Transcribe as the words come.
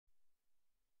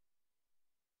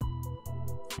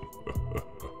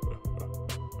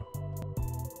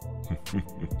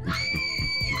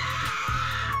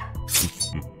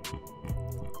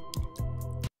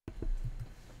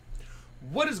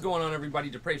What is going on, everybody?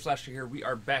 Depraved Slasher here. We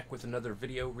are back with another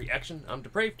video reaction. I'm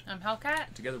Depraved. I'm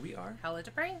Hellcat. Together we are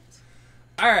HellaDepraved.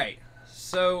 Alright,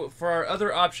 so for our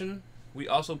other option, we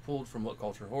also pulled from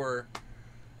Whatculture Horror.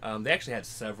 They actually had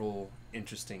several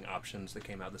interesting options that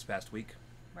came out this past week.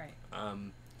 Right.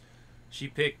 She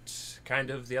picked kind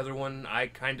of the other one. I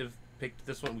kind of picked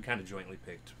this one. We kind of jointly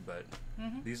picked, but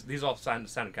these all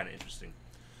sounded kind of interesting.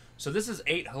 So this is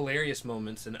 8 hilarious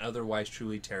moments in otherwise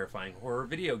truly terrifying horror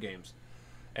video games.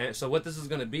 And so what this is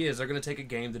going to be is they're going to take a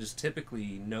game that is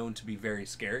typically known to be very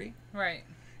scary. Right.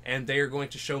 And they are going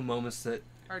to show moments that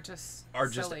are just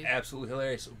absolutely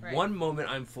hilarious. Right. One moment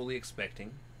I'm fully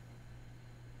expecting.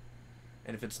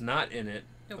 And if it's not in it,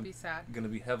 you'll be sad. I'm going to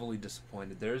be heavily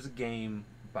disappointed. There's a game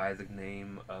by the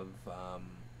name of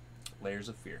Layers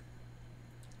of Fear.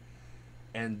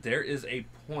 And there is a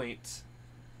point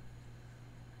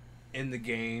in the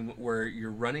game where you're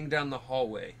running down the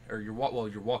hallway, or you're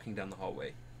walking down the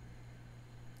hallway,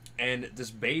 and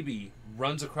this baby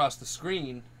runs across the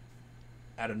screen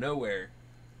out of nowhere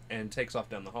and takes off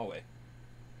down the hallway.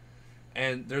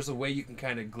 And there's a way you can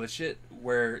kind of glitch it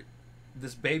where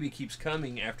this baby keeps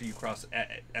coming after you cross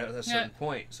at a certain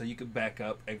point, so you can back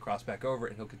up and cross back over,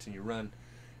 and he'll continue to run.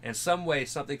 And some way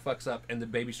something fucks up, and the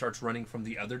baby starts running from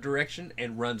the other direction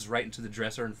and runs right into the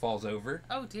dresser and falls over.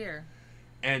 Oh dear.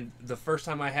 And the first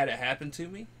time I had it happen to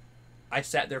me, I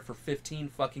sat there for 15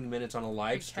 fucking minutes on a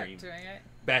live stream,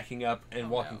 backing up and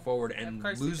walking forward and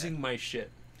losing my shit.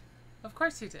 Of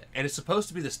course you did. And it's supposed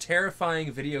to be this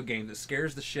terrifying video game that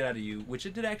scares the shit out of you, which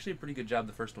it did actually a pretty good job,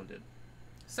 the first one did.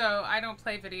 So, I don't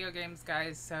play video games,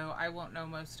 guys, so I won't know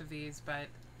most of these, but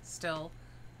still,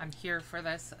 I'm here for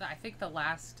this. I think the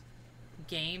last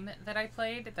game that I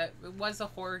played, that was a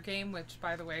horror game, which,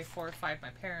 by the way, horrified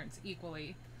my parents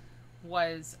equally,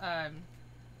 was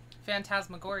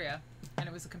Phantasmagoria, and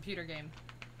it was a computer game.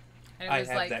 And it was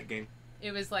I have that game.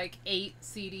 It was like 8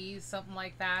 CDs, something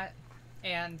like that,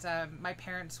 and my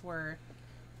parents were.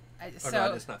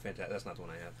 No, that's not fantastic. That's not the one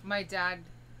I have. My dad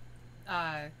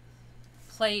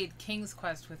played King's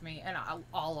Quest with me, and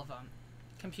all of them,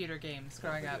 computer games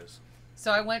growing up.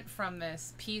 So I went from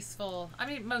this peaceful, I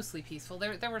mean, mostly peaceful.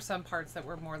 There were some parts that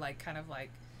were more like kind of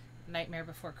like Nightmare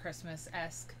Before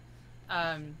Christmas-esque.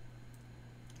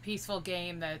 Peaceful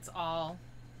game that's all,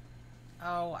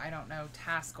 I don't know,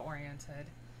 task-oriented,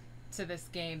 to this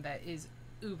game that is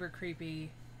uber creepy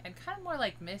and kind of more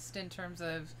like Myst in terms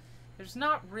of there's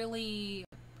not really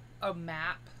a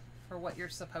map for what you're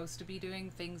supposed to be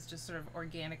doing. Things just sort of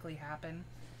organically happen.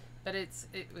 But it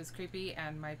was creepy,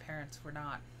 and my parents were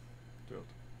not thrilled.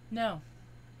 No.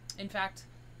 In fact,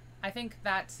 I think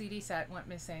that CD set went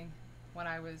missing when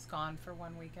I was gone for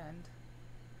one weekend.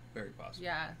 Very possible.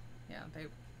 Yeah,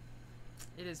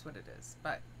 it is what it is,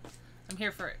 but I'm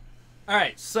here for it.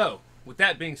 Alright, so, with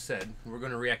that being said, we're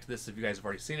going to react to this if you guys have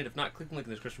already seen it. If not, click the link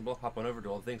in the description below, hop on over to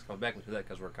all the things, come back and do that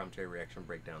because we're a commentary, reaction,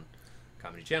 breakdown,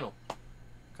 comedy channel.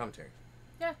 Commentary.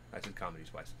 Yeah. I said comedy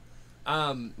twice.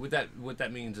 What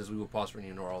that means is we will pause for any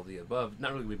and or all of the above.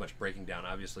 Not really be much breaking down,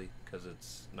 obviously, because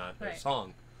it's not a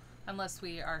song. Unless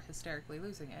we are hysterically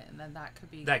losing it, and then that could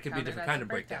be a different kind of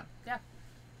breakdown. Yeah.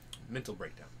 Mental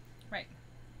breakdown. Right.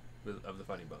 Of the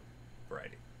funny bone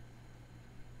variety.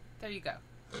 There you go.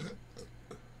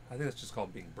 I think that's just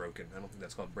called being broken. I don't think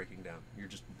that's called breaking down. You're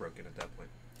just broken at that point.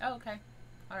 Oh, okay.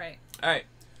 All right. All right.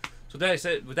 So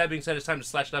with that being said, it's time to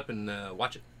slash it up and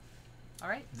watch it. All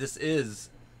right. This is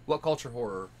Whatculture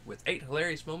Horror with 8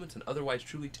 hilarious moments in otherwise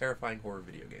truly terrifying horror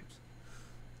video games.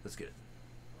 Let's get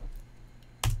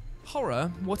it.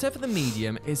 Horror, whatever the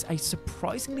medium, is a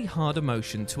surprisingly hard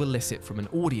emotion to elicit from an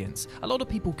audience. A lot of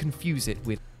people confuse it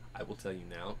with... I will tell you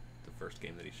now, the first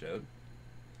game that he showed,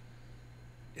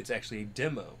 it's actually a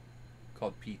demo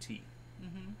called PT.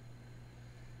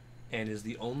 And is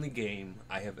the only game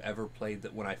I have ever played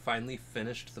that when I finally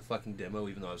finished the fucking demo,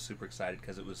 even though I was super excited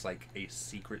because it was like a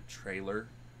secret trailer.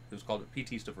 It was called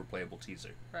PT, stood for Playable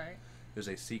Teaser. Right. It was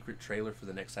a secret trailer for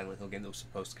the next Silent Hill game that was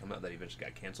supposed to come out that eventually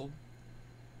got canceled.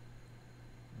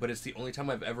 But it's the only time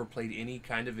I've ever played any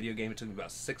kind of video game. It took me about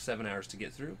 6-7 hours to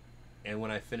get through. And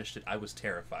when I finished it, I was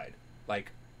terrified.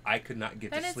 Like, I could not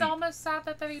get to sleep. And it's almost sad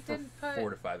that they didn't put 4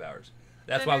 to 5 hours.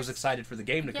 That's why I was excited for the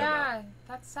game to come out. Yeah,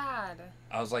 that's sad.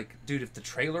 I was like, dude, if the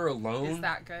trailer alone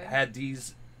had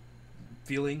these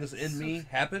feelings in me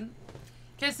happen.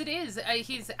 Because it is.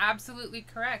 He's absolutely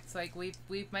correct. Like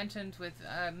we've mentioned with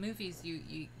movies,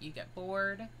 you get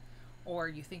bored, or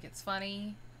you think it's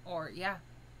funny, or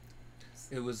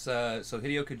It was so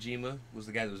Hideo Kojima was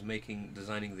the guy that was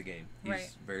designing the game. He's Right.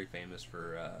 very famous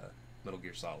for Metal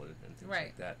Gear Solid and things Right.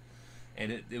 like that.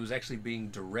 And it was actually being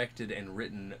directed and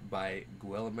written by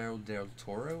Guillermo del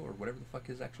Toro, or whatever the fuck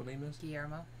his actual name is.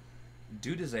 Guillermo.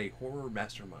 Dude is a horror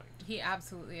mastermind. He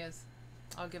absolutely is.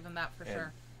 I'll give him that for And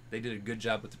sure. they did a good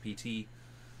job with the PT,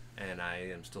 and I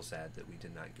am still sad that we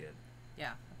did not get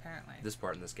Yeah, apparently. this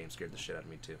part in this game. Scared the shit out of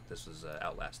me too. This was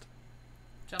Outlast.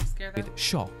 Jump scare though? With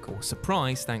shock or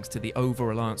surprise thanks to the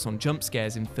over-reliance on jump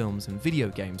scares in films and video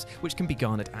games, which can be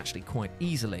garnered actually quite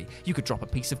easily. You could drop a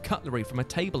piece of cutlery from a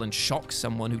table and shock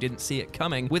someone who didn't see it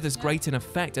coming, with as great an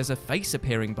effect as a face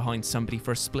appearing behind somebody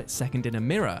for a split second in a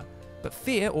mirror. But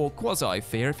fear, or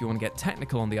quasi-fear if you want to get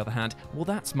technical on the other hand, well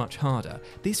that's much harder.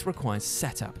 This requires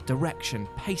setup, direction,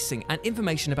 pacing, and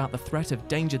information about the threat of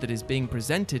danger that is being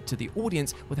presented to the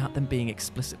audience without them being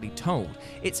explicitly told.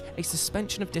 It's a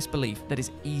suspension of disbelief that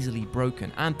is easily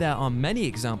broken, and there are many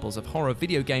examples of horror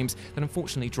video games that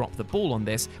unfortunately drop the ball on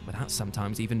this without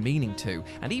sometimes even meaning to,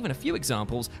 and even a few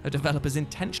examples of developers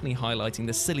intentionally highlighting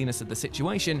the silliness of the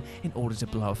situation in order to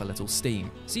blow off a little steam.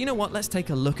 So you know what, let's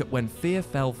take a look at when fear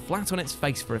fell flat on its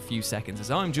face for a few seconds. As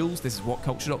I'm Jules, this is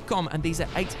Whatculture.com, and these are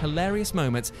 8 hilarious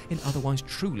moments in otherwise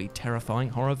truly terrifying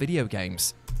horror video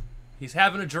games. He's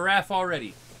having a giraffe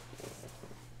already.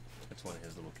 That's one of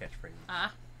his little catchphrases.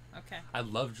 Ah, okay. I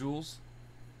love Jules.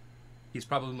 He's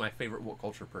probably my favorite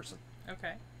Whatculture person.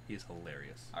 Okay. He is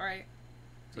hilarious. All right.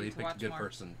 So Need he to picked a watch good more.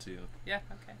 person to Yeah,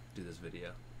 okay. do this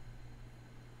video.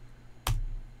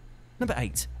 Number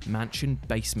 8. Mansion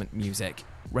Basement Music.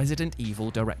 Resident Evil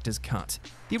Director's Cut.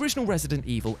 The original Resident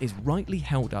Evil is rightly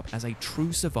held up as a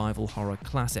true survival horror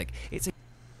classic. It's a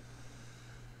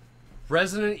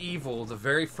Resident Evil, the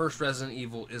very first Resident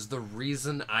Evil, is the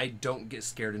reason I don't get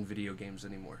scared in video games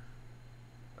anymore.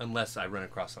 Unless I run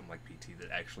across something like PT that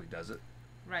actually does it.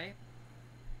 Right.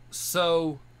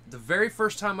 So, the very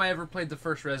first time I ever played the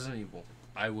first Resident Evil,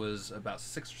 I was about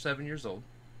 6 or 7 years old.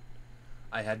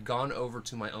 I had gone over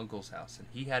to my uncle's house, and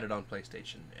he had it on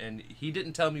PlayStation. And he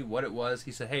didn't tell me what it was.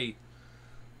 He said, hey,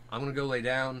 I'm going to go lay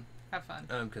down. Have fun.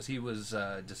 Because he was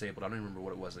disabled. I don't even remember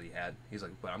what it was that he had. He's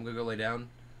like, but I'm going to go lay down.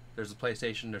 There's a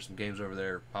PlayStation. There's some games over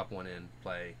there. Pop one in.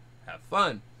 Play. Have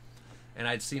fun. And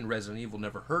I'd seen Resident Evil.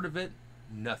 Never heard of it.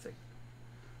 Nothing.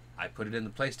 I put it in the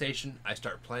PlayStation. I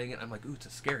start playing it. I'm like, ooh, it's a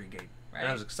scary game. Right. And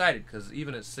I was excited because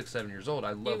even at 6, 7 years old,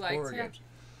 I love liked horror it? games.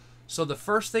 So the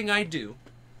first thing I do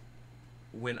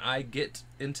when I get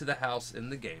into the house in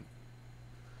the game,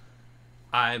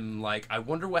 I'm like, I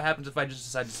wonder what happens if I just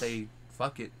decide to say,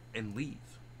 fuck it, and leave.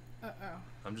 Uh-oh.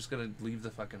 I'm just going to leave the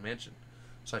fucking mansion.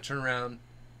 So I turn around,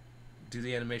 do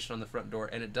the animation on the front door,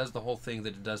 and it does the whole thing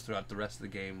that it does throughout the rest of the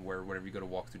game, where whenever you go to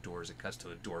walk through doors, it cuts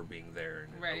to a door being there,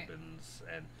 and it Right. opens,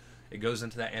 and it goes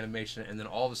into that animation, and then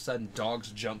all of a sudden,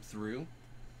 dogs jump through,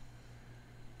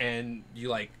 and you,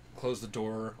 like, close the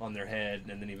door on their head,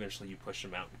 and then eventually you push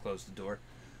them out and close the door.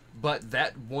 But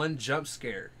that one jump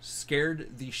scare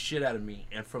scared the shit out of me,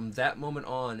 and from that moment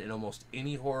on, in almost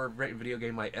any horror video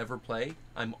game I ever play,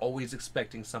 I'm always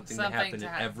expecting something to happen in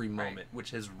every moment,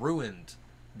 which has ruined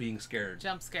being scared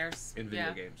Jump scares. in video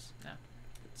Yeah. games. Yeah.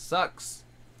 It sucks.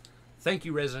 Thank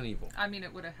you, Resident Evil. I mean,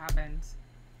 it would have happened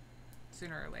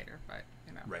sooner or later, but,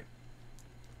 you know. Right.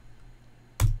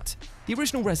 The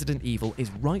original Resident Evil is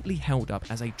rightly held up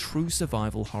as a true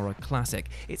survival horror classic.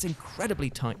 Its incredibly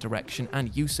tight direction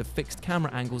and use of fixed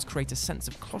camera angles create a sense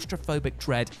of claustrophobic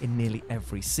dread in nearly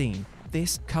every scene.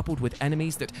 This, coupled with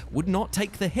enemies that would not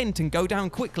take the hint and go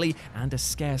down quickly, and a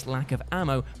scarce lack of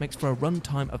ammo, makes for a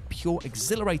runtime of pure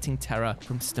exhilarating terror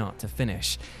from start to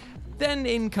finish. Then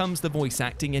in comes the voice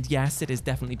acting, and yes, it has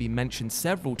definitely been mentioned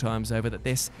several times over that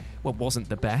this, well, wasn't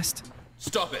the best.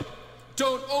 Stop it!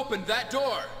 Don't open that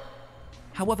door!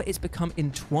 However, it's become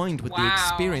entwined with the Wow.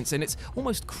 experience, and it's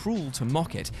almost cruel to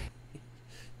mock it.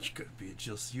 You could be a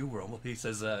Jill. You were almost. He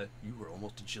says, "You were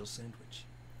almost a Jill sandwich."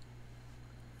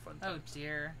 Fun. Oh,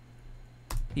 dear.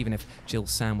 Even if Jill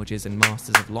sandwiches and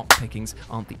masters of lockpickings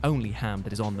aren't the only ham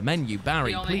that is on the menu,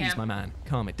 Barry, The only please, ham. my man,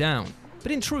 calm it down.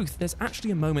 But in truth, there's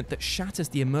actually a moment that shatters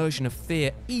the immersion of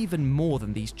fear even more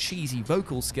than these cheesy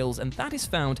vocal skills, and that is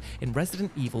found in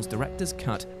Resident Evil's director's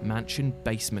cut Mansion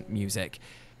Basement Music.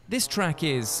 This track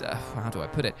is, how do I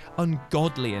put it,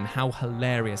 ungodly in how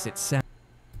hilarious it sounds.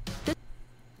 Oh.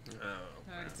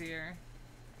 Oh, dear.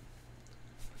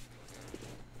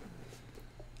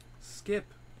 Skip.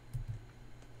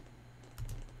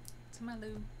 To my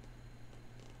loo.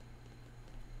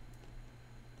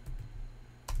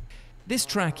 This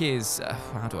track is,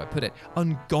 how do I put it,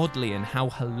 ungodly in how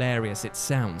hilarious it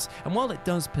sounds, and while it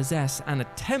does possess an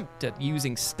attempt at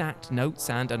using stacked notes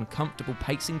and uncomfortable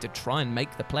pacing to try and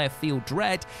make the player feel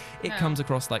dread, it comes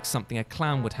across like something a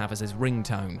clown would have as his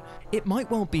ringtone. It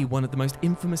might well be one of the most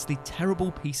infamously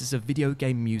terrible pieces of video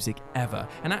game music ever,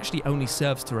 and actually only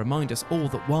serves to remind us all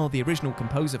that while the original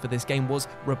composer for this game was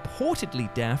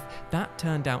reportedly deaf, that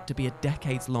turned out to be a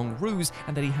decades-long ruse,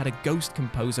 and that he had a ghost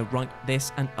composer write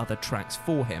this and other tracks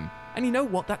for him. And you know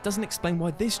what? That doesn't explain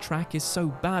why this track is so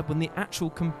bad when the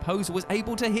actual composer was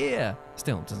able to hear.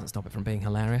 Still, doesn't stop it from being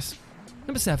hilarious.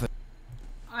 Number 7.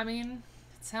 I mean,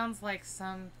 it sounds like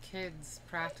some kids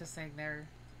practicing their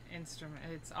instrument.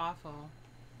 It's awful.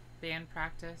 Band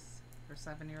practice for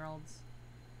 7-year-olds.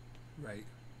 Right.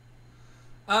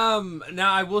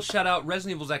 Now I will shout out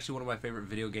Resident Evil is actually one of my favorite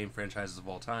video game franchises of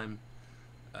all time.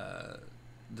 The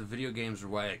video games are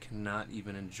why I cannot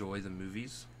even enjoy the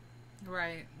movies.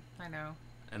 Right, I know.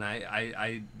 And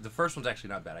I the first one's actually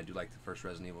not bad. I do like the first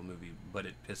Resident Evil movie, but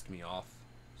it pissed me off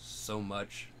so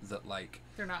much that, like...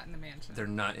 They're not in the mansion. They're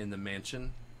not in the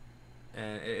mansion.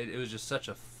 And it was just such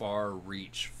a far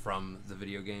reach from the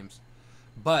video games.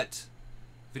 But,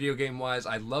 video game-wise,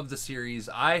 I love the series.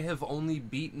 I have only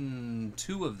beaten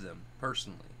 2 of them,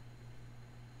 personally.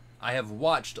 I have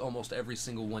watched almost every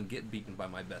single one get beaten by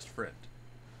my best friend.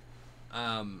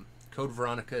 Code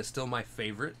Veronica is still my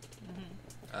favorite.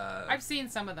 Mm-hmm. I've seen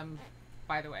some of them,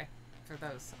 by the way, for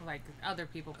those, like, other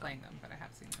people playing them, but I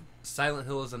have seen them. Silent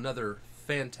Hill is another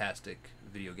fantastic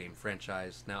video game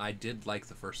franchise. Now, I did like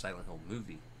the first Silent Hill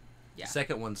movie. Yeah. The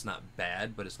second one's not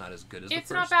bad, but it's not as good as the first.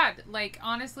 It's not bad. Like,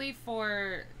 honestly,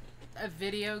 for a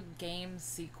video game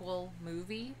sequel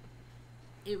movie,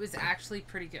 it was actually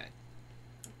pretty good.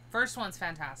 First one's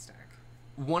fantastic.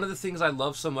 One of the things I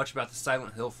love so much about the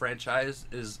Silent Hill franchise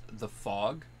is the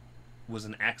fog was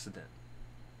an accident.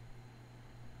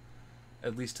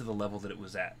 At least to the level that it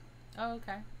was at. Oh,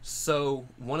 okay. So,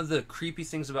 one of the creepy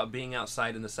things about being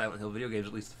outside in the Silent Hill video games,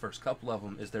 at least the first couple of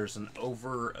them, is there's an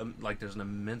there's an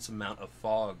immense amount of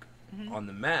fog on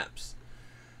the maps.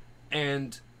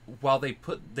 And while they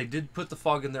did put the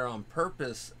fog in there on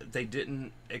purpose, they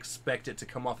didn't expect it to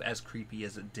come off as creepy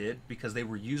as it did, because they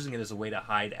were using it as a way to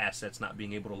hide assets not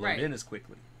being able to load in as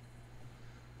quickly.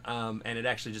 And it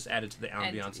actually just added to the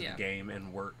ambiance of the game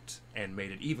and worked and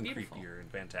made it even creepier and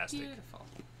fantastic. Beautiful.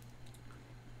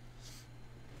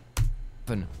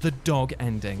 The dog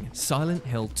ending, Silent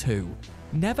Hill 2.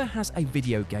 Never has a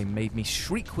video game made me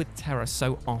shriek with terror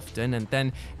so often and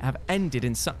then have ended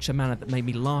in such a manner that made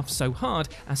me laugh so hard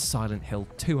as Silent Hill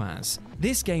 2 has.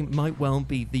 This game might well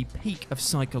be the peak of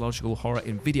psychological horror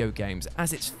in video games,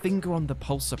 as its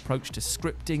finger-on-the-pulse approach to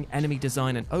scripting, enemy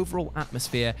design and overall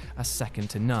atmosphere are second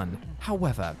to none.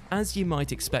 However, as you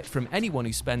might expect from anyone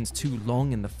who spends too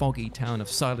long in the foggy town of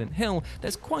Silent Hill,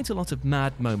 there's quite a lot of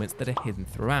mad moments that are hidden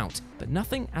throughout, but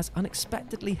nothing as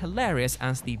unexpectedly hilarious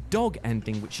as the dog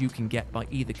ending, which you can get by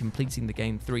either completing the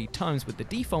game 3 times with the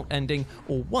default ending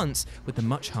or once with the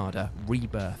much harder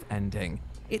Rebirth ending.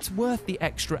 It's worth the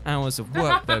extra hours of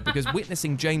work, though, because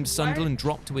witnessing James Sunderland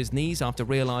drop to his knees after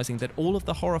realizing that all of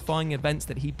the horrifying events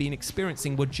that he'd been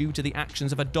experiencing were due to the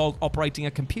actions of a dog operating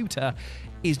a computer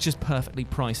is just perfectly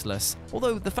priceless.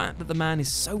 Although the fact that the man is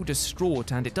so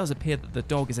distraught and it does appear that the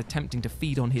dog is attempting to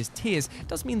feed on his tears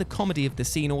does mean the comedy of the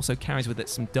scene also carries with it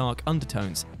some dark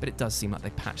undertones, but it does seem like they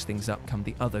patch things up come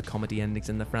the other comedy endings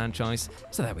in the franchise.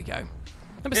 So there we go.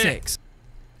 Number 6.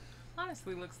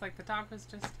 Honestly, looks like the dog was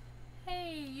just...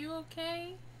 Hey, you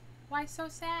okay? Why so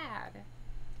sad?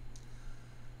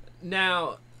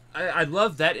 Now, I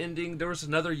love that ending. There was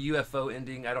another UFO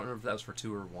ending. I don't remember if that was for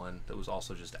 2 or 1. That was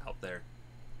also just out there.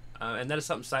 And that is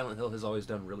something Silent Hill has always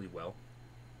done really well.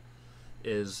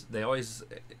 Is they always...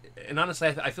 And honestly,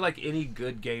 I feel like any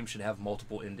good game should have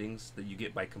multiple endings that you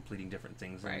get by completing different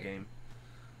things in the game.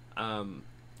 I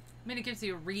mean, it gives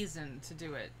you a reason to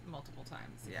do it multiple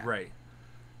times, yeah. Right.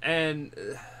 And...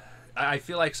 I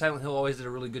feel like Silent Hill always did a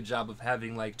really good job of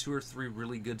having like 2 or 3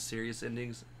 really good serious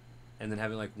endings, and then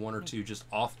having like 1 or 2 just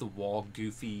off the wall,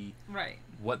 goofy. Right.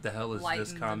 What the hell is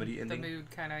this comedy ending? The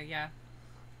mood, kind of, yeah.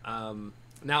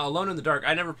 Now, Alone in the Dark.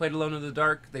 I never played Alone in the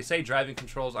Dark. They say driving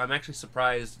controls. I'm actually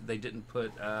surprised they didn't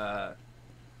put. Oh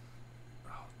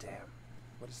damn!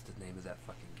 What is the name of that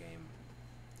fucking game?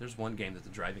 There's one game that the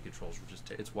driving controls were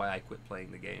just. It's why I quit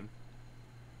playing the game.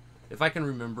 If I can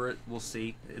remember it, we'll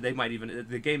see. They might even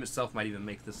the game itself might even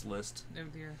make this list. Oh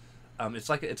dear.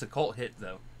 It's a cult hit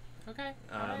though. Okay.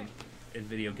 In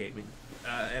video gaming,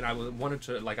 and I wanted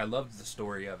to I loved the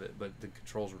story of it, but the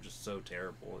controls were just so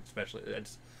terrible. Especially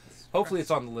hopefully it's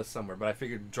on the list somewhere. But I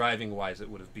figured driving wise, it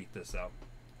would have beat this out.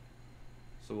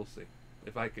 So we'll see.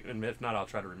 If I can, and if not, I'll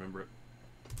try to remember it.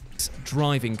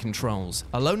 Driving controls.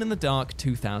 Alone in the Dark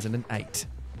 2008.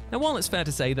 Now, while it's fair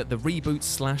to say that the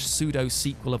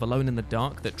reboot/pseudo-sequel of Alone in the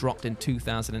Dark that dropped in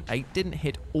 2008 didn't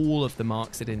hit all of the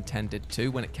marks it intended to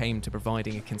when it came to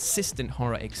providing a consistent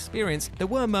horror experience, there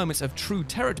were moments of true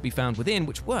terror to be found within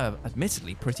which were,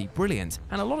 admittedly, pretty brilliant,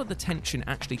 and a lot of the tension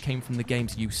actually came from the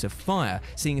game's use of fire,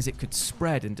 seeing as it could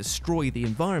spread and destroy the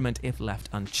environment if left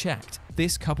unchecked.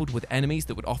 This, coupled with enemies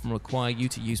that would often require you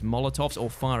to use Molotovs or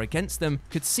fire against them,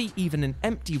 could see even an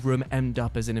empty room end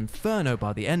up as an inferno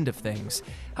by the end of things.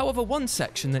 However, one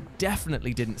section that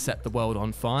definitely didn't set the world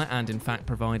on fire and in fact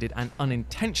provided an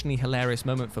unintentionally hilarious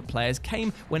moment for players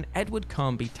came when Edward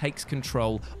Carnby takes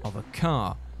control of a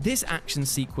car. This action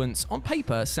sequence, on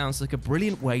paper, sounds like a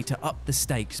brilliant way to up the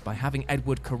stakes by having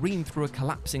Edward careen through a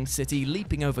collapsing city,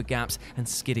 leaping over gaps and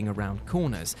skidding around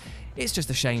corners. It's just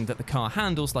a shame that the car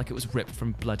handles like it was ripped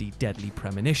from bloody Deadly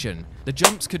Premonition. The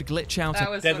jumps could glitch out.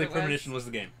 Deadly Premonition was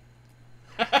the game.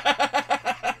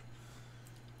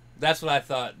 That's what I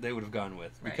thought they would have gone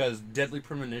with. Right. Because Deadly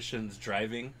Premonition's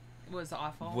driving Was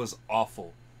awful. was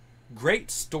awful. Great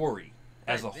story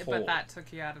as a whole. But that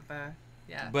took you out of the...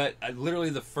 Yeah. But literally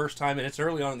the first time, and it's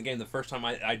early on in the game, the first time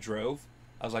I drove,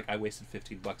 I was like, I wasted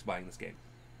 $15 buying this game.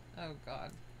 Oh,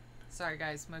 God. Sorry,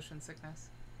 guys. Motion sickness.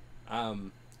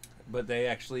 But they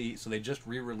actually, so they just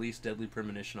re-released Deadly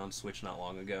Premonition on Switch not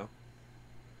long ago.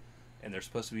 And they're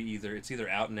supposed to be it's either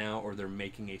out now or they're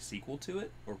making a sequel to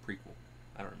it or prequel.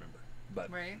 I don't remember. But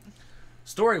Right.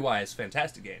 story-wise,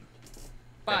 fantastic game.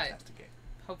 But Fantastic game.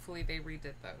 hopefully they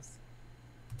redid those.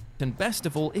 And best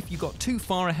of all, if you got too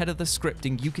far ahead of the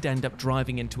scripting, you could end up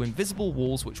driving into invisible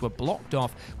walls which were blocked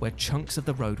off, where chunks of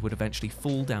the road would eventually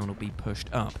fall down or be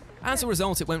pushed up. As a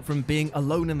result, it went from being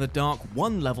Alone in the Dark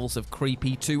 1 levels of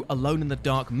creepy to Alone in the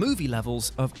Dark movie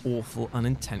levels of awful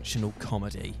unintentional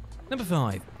comedy. Number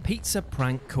 5. Pizza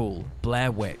Prank Cool,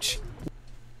 Blair Witch.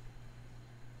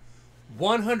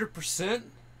 100%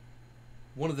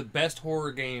 one of the best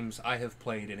horror games I have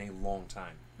played in a long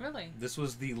time. Really? This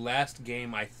was the last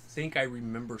game I think I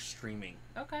remember streaming.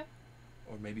 Okay.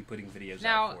 Or maybe putting videos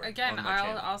Now, out for it again, on my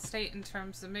channel. I'll state in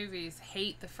terms of movies,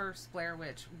 hate the first Blair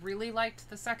Witch. Really liked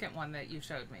the second one that you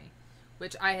showed me,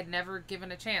 which I had never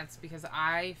given a chance because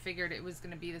I figured it was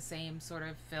going to be the same sort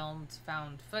of filmed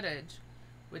found footage,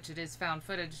 which it is found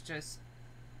footage, just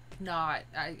not...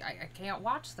 I can't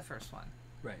watch the first one.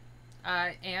 Right.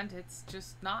 And it's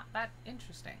just not that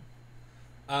interesting.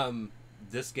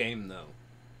 This game, though,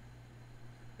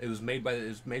 it was made by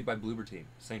Bloober Team,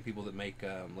 same people that make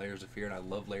Layers of Fear, and I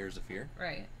love Layers of Fear.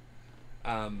 Right.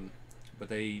 But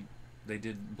they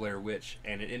did Blair Witch,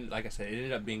 and like I said, it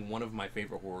ended up being one of my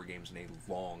favorite horror games in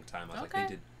a long time. I was like, they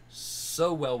did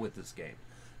so well with this game.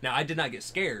 Now, I did not get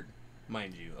scared,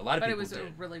 mind you. A lot of people did. But it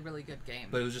was a really, really good game.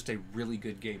 But it was just a really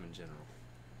good game in general.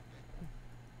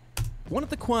 One of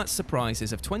the quiet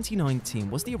surprises of 2019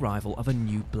 was the arrival of a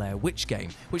new Blair Witch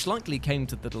game, which likely came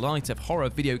to the delight of horror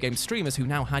video game streamers who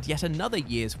now had yet another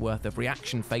year's worth of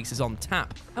reaction faces on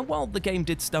tap. And while the game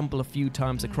did stumble a few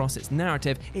times across its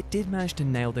narrative, it did manage to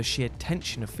nail the sheer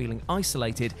tension of feeling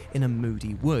isolated in a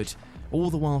moody wood, all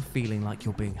the while feeling like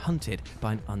you're being hunted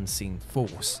by an unseen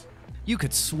force. You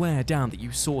could swear down that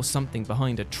you saw something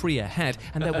behind a tree ahead,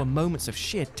 and there were moments of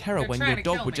sheer terror They're when trying your to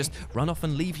dog kill would me. just run off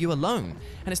and leave you alone.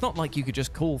 And it's not like you could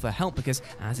just call for help because,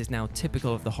 as is now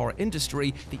typical of the horror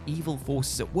industry, the evil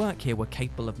forces at work here were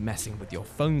capable of messing with your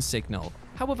phone signal.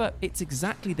 However, it's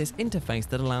exactly this interface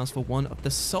that allows for one of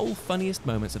the sole funniest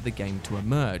moments of the game to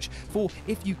emerge. For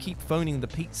if you keep phoning the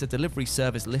pizza delivery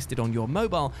service listed on your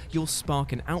mobile, you'll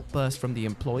spark an outburst from the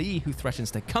employee who threatens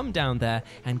to come down there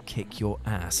and kick your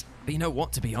ass. But you know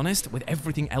what, to be honest, with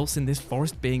everything else in this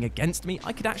forest being against me,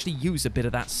 I could actually use a bit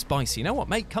of that spice. You know what,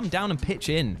 mate? Come down and pitch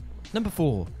in. Number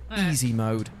 4, Easy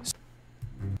Mode.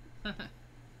 You're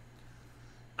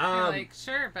like,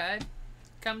 sure, bud.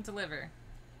 Come deliver.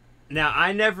 Now,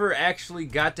 I never actually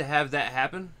got to have that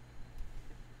happen,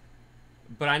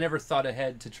 but I never thought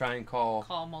ahead to try and call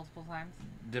multiple times.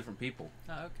 different people.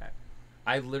 Oh, okay.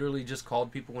 I literally just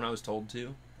called people when I was told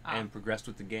to, and progressed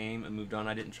with the game and moved on.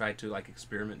 I didn't try to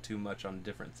experiment too much on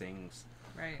different things.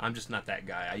 Right. I'm just not that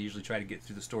guy. I usually try to get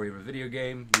through the story of a video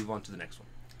game, move on to the next one.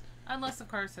 Unless, of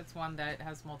course, it's one that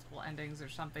has multiple endings or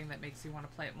something that makes you want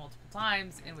to play it multiple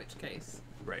times, in which case,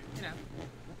 Right. you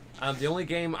know. The only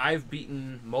game I've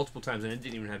beaten multiple times, and it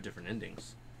didn't even have different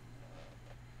endings.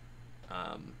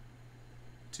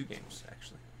 2 games,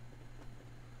 actually.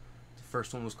 The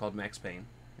first one was called Max Payne.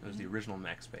 It was the original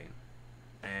Max Payne.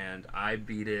 And I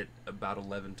beat it about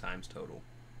 11 times total.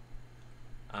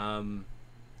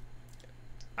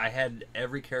 I I had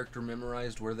every character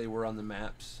memorized where they were on the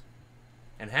maps,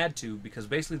 and had to, because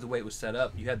basically the way it was set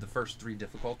up, you had the first 3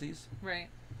 difficulties. Right.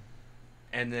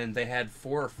 And then they had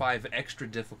 4 or 5 extra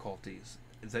difficulties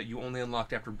that you only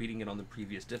unlocked after beating it on the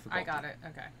previous difficulty. I got it.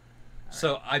 Okay.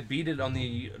 So I beat it on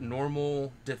the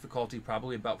normal difficulty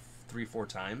probably about 3-4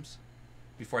 times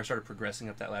before I started progressing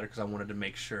up that ladder, because I wanted to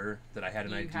make sure that I had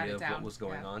an idea of what was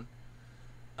going on.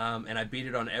 And I beat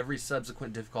it on every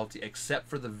subsequent difficulty except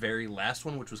for the very last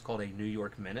one, which was called a New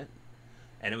York Minute.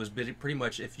 And it was pretty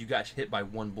much if you got hit by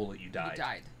 1 bullet, you died. You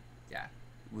died. Yeah.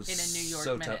 It was in a New York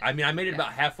so Minute. tough. I mean, I made it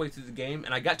about halfway through the game,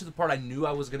 and I got to the part I knew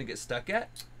I was going to get stuck at,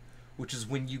 which is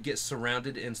when you get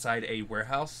surrounded inside a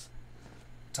warehouse,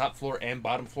 top floor and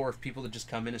bottom floor, of people that just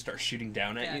come in and start shooting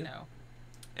down at you. No.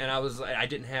 And I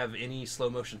didn't have any slow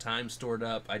motion time stored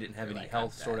up. I didn't have any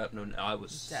health stored up. No, I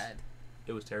was dead.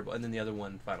 It was terrible. And then the other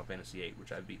one, Final Fantasy VIII,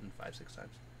 which I've beaten 5-6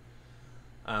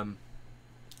 times.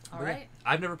 All right.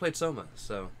 Yeah, I've never played Soma,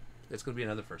 so it's going to be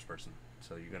another first person.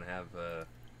 So you're going to have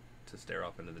to stare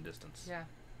off into the distance. Yeah.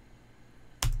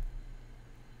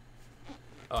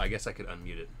 Oh, I guess I could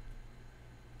unmute it.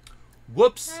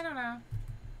 Whoops! I don't know.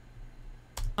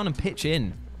 On and pitch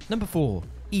in. Number 4,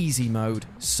 easy mode,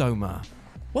 Soma.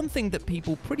 One thing that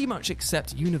people pretty much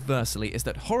accept universally is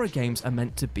that horror games are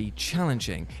meant to be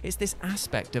challenging. It's this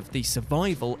aspect of the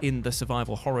survival in the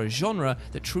survival horror genre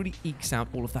that truly ekes out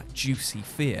all of that juicy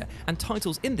fear, and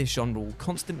titles in this genre will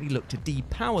constantly look to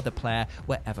depower the player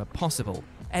wherever possible.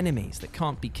 Enemies that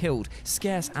can't be killed,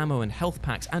 scarce ammo and health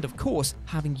packs, and of course,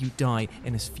 having you die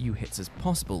in as few hits as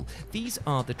possible. These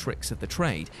are the tricks of the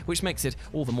trade, which makes it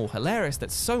all the more hilarious that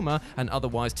Soma, an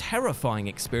otherwise terrifying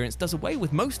experience, does away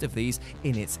with most of these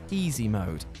in its easy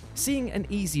mode. Seeing an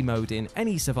easy mode in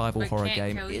any survival horror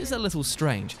game is a little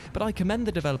strange, but I commend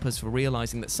the developers for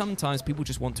realizing that sometimes people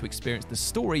just want to experience the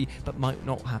story but might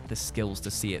not have the skills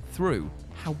to see it through.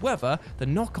 However, the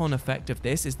knock-on effect of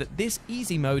this is that this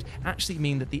easy mode actually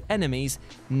means that the enemies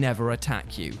never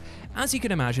attack you. As you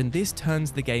can imagine, this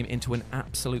turns the game into an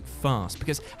absolute farce,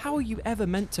 because how are you ever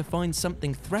meant to find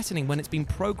something threatening when it's been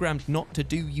programmed not to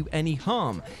do you any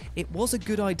harm? It was a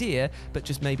good idea, but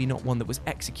just maybe not one that was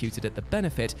executed at the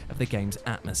benefit of the game's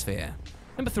atmosphere.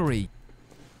 Number 3.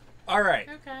 Alright,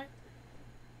 Okay.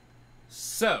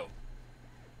 so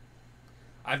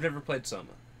I've never played Soma.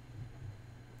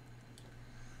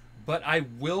 But I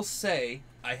will say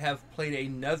I have played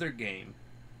another game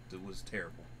that was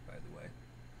terrible, by the way,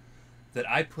 that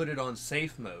I put it on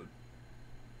safe mode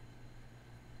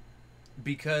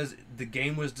because the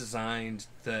game was designed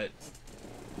that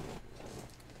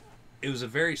it was a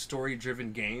very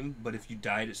story-driven game, but if you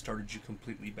died, it started you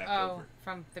completely back over.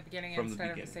 From the beginning From the instead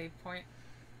beginning. of the save point.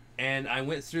 And I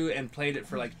went through and played it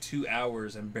for like 2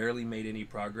 hours and barely made any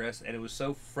progress, and it was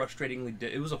so frustratingly...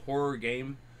 it was a horror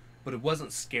game, but it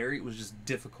wasn't scary, it was just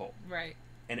difficult. Right.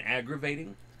 And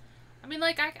aggravating. I mean,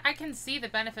 like, I can see the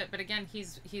benefit, but again,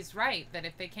 he's right, that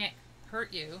if they can't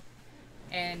hurt you,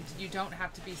 and you don't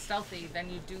have to be stealthy, then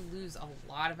you do lose a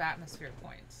lot of atmosphere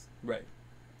points. Right.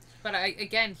 But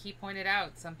again, he pointed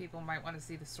out some people might want to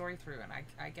see the story through, and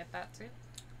I get that too.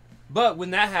 But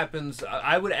when that happens,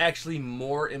 I would actually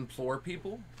more implore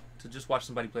people to just watch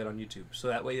somebody play it on YouTube. So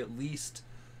that way at least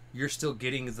you're still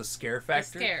getting the scare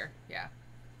factor. The scare, yeah.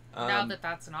 Now that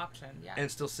that's an option, yeah.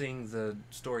 And still seeing the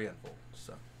story unfold.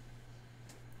 So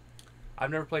I've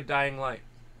never played Dying Light.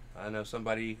 I know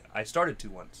somebody... I started to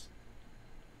once.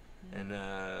 And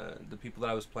the people that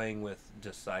I was playing with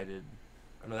decided...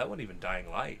 Oh, no, that wasn't even Dying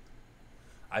Light.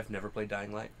 I've never played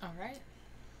Dying Light. All right.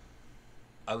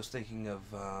 I was thinking of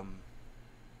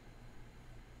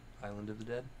Island of the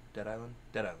Dead? Dead Island?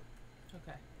 Dead Island.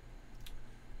 Okay.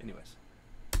 Anyways.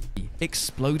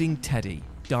 Exploding Teddy,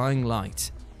 Dying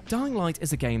Light. Dying Light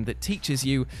is a game that teaches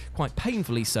you, quite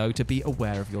painfully so, to be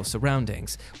aware of your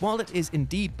surroundings. While it is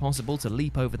indeed possible to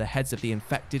leap over the heads of the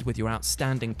infected with your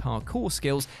outstanding parkour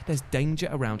skills, there's danger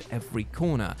around every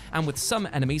corner. And with some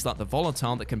enemies like the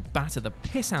Volatile that can batter the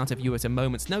piss out of you at a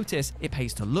moment's notice, it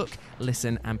pays to look,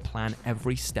 listen, and plan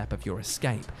every step of your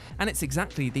escape. And it's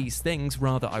exactly these things,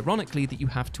 rather ironically, that you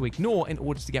have to ignore in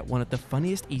order to get one of the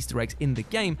funniest Easter eggs in the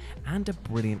game and a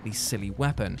brilliantly silly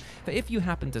weapon. For if you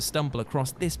happen to stumble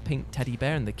across this pink teddy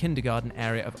bear in the kindergarten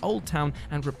area of Old Town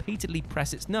and repeatedly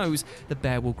press its nose, the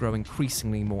bear will grow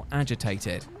increasingly more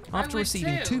agitated. After would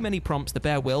receiving too. too many prompts, the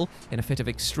bear will, in a fit of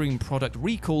extreme product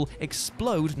recall,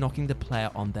 explode, knocking the player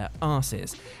on their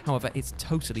arses. However, it's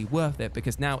totally worth it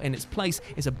because now in its place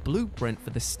is a blueprint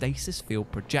for the stasis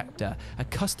field projector, a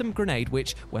custom grenade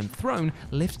which, when thrown,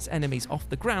 lifts enemies off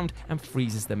the ground and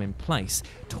freezes them in place.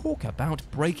 Talk about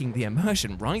breaking the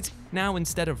immersion, right? Now,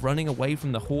 instead of running away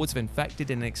from the hordes of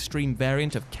infected in an extreme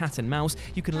variant of cat and mouse,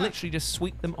 you can literally just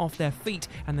sweep them off their feet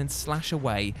and then slash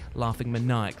away, laughing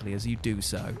maniacally as you do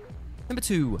so. Number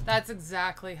 2. That's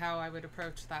exactly how I would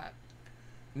approach that.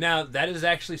 Now, that is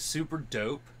actually super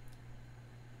dope.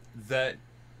 That...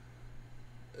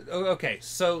 Okay,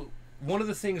 so one of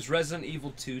the things Resident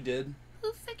Evil 2 did...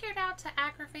 Who figured out to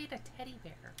aggravate a teddy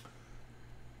bear?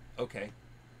 Okay.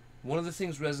 One of the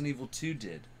things Resident Evil 2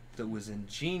 did that was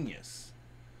ingenious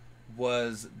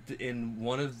was in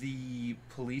one of the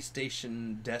police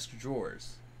station desk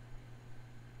drawers,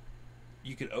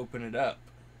 you could open it up.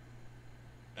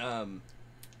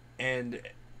 And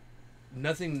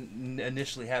nothing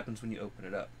initially happens when you open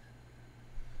it up.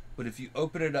 But if you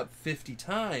open it up 50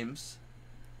 times,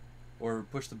 or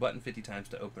push the button 50 times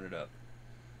to open it up,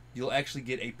 you'll actually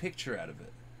get a picture out of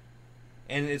it.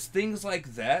 And it's things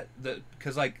like that,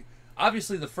 because, like,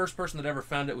 obviously the first person that ever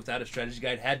found it without a strategy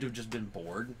guide had to have just been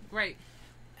bored. Right.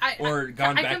 Or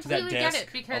gone back to that desk. I completely get it,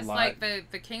 because, a lot. like,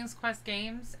 the King's Quest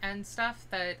games and stuff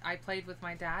that I played with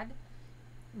my dad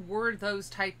were those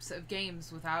types of games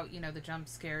without, you know, the jump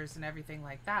scares and everything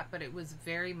like that, but it was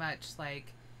very much,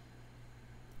 like,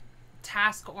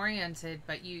 task-oriented,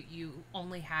 but you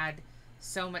only had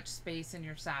so much space in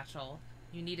your satchel.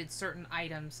 You needed certain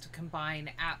items to combine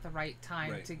at the right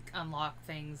time to unlock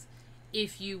things.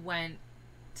 If you went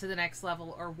to the next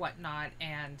level or whatnot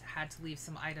and had to leave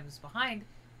some items behind,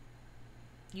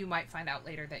 you might find out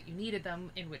later that you needed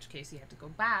them, in which case you have to go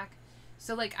back.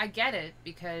 So, like, I get it,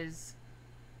 because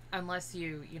unless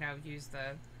you know, use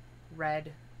the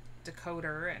red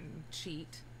decoder and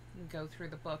cheat and go through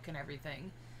the book and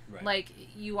everything, like,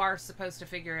 you are supposed to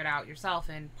figure it out yourself,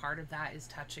 and part of that is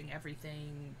touching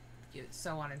everything,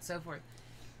 so on and so forth.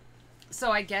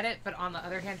 So I get it, but on the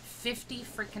other hand, 50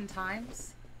 freaking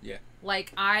times? Yeah.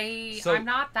 Like, I'm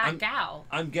not that gal.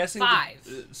 I'm guessing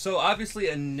 5. So obviously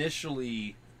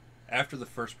initially, after the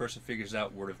first person figures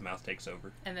out, word of mouth takes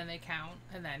over. And then they count,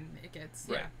 and then it gets,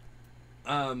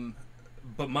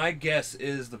 But my guess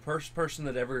is the first person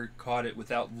that ever caught it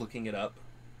without looking it up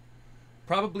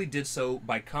probably did so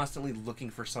by constantly looking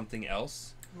for something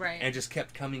else. Right. And just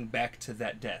kept coming back to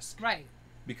that desk. Right.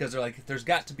 Because they're like, there's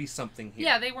got to be something here.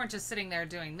 Yeah, they weren't just sitting there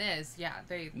doing this. Yeah,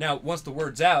 they... Now, once the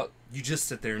word's out, you just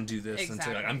sit there and do this. Exactly. And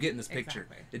say, like, I'm getting this picture.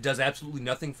 Exactly. It does absolutely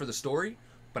nothing for the story,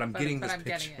 but I'm getting this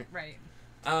picture. Getting it,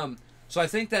 right. So I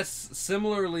think that's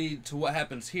similarly to what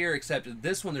happens here, except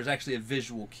this one, there's actually a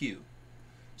visual cue.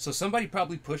 So somebody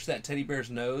probably pushed that teddy bear's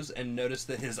nose and noticed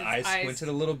that his eyes squinted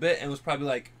a little bit and was probably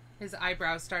like... His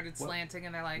eyebrows started slanting,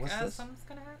 and they're like, something's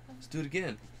going to happen. Let's do it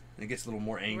again. And it gets a little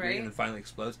more angry, Right. and then finally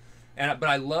explodes. But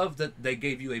I love that they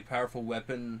gave you a powerful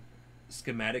weapon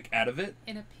schematic out of it.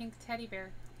 In a pink teddy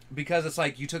bear. Because it's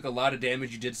like, you took a lot of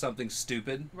damage, you did something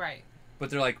stupid. Right.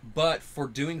 But they're like, but for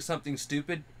doing something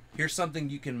stupid, here's something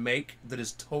you can make that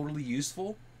is totally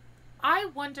useful. I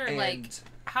wonder, like,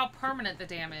 how permanent the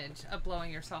damage of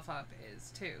blowing yourself up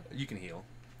is, too. You can heal.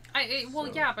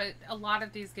 Yeah, but a lot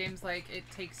of these games, like, it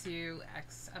takes you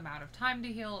X amount of time to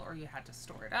heal, or you had to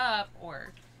store it up,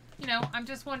 or, you know, I'm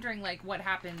just wondering, like, what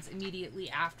happens immediately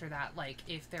after that, like,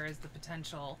 if there is the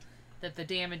potential that the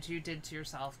damage you did to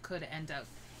yourself could end up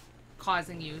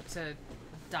causing you to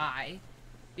die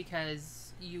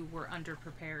because you were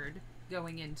underprepared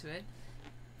going into it.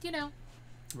 You know,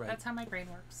 that's how my brain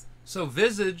works. So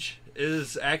Visage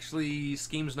is actually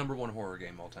Schem's #1 horror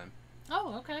game all time.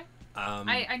 Oh, okay.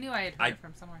 I knew I had heard it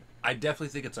from somewhere. I definitely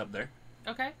think it's up there.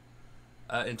 Okay.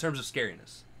 In terms of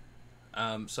scariness.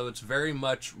 So it's very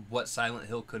much what Silent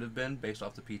Hill could have been based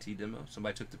off the PT demo.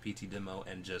 Somebody took the PT demo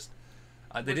and just...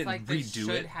 they didn't like redo should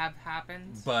it. Have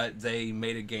happened. But they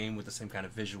made a game with the same kind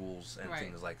of visuals and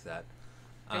things like that.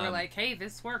 They were like, hey,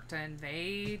 this worked, and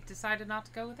they decided not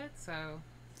to go with it, so...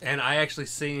 And I actually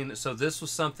seen... So this was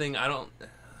something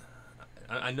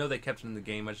I know they kept it in the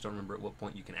game. I just don't remember at what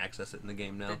point you can access it in the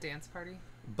game now. The dance party?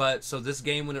 But, so this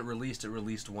game, when it released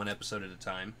 1 episode at a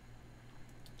time.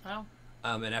 Oh.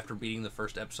 And after beating the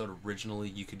first episode originally,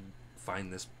 you could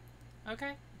find this...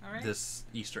 Okay, alright. This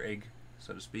Easter egg,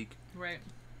 so to speak. Right.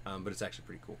 But it's actually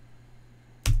pretty cool.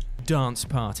 Dance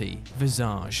Party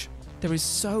Visage. There is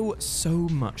so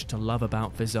much to love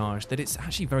about Visage that it's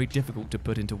actually very difficult to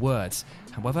put into words.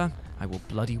 However, I will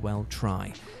bloody well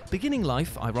try. Beginning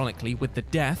life, ironically, with the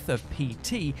death of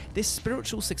PT, this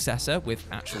spiritual successor with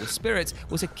actual spirits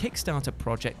was a Kickstarter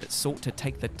project that sought to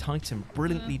take the tight and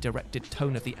brilliantly directed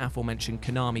tone of the aforementioned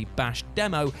Konami Bash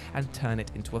demo and turn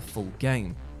it into a full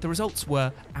game. The results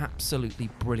were absolutely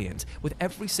brilliant, with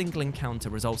every single encounter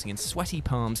resulting in sweaty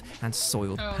palms and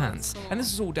soiled pants. Cool. And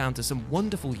this is all down to some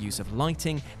wonderful use of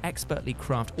lighting, expertly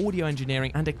crafted audio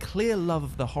engineering, and a clear love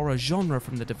of the horror genre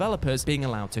from the developers being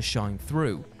allowed to shine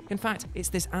through. In fact, it's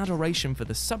this adoration for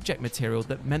the subject material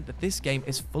that meant that this game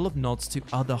is full of nods to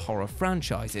other horror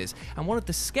franchises, and one of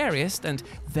the scariest and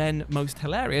then most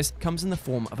hilarious comes in the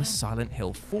form of a Silent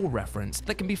Hill 4 reference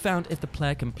that can be found if the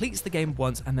player completes the game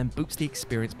once and then boots the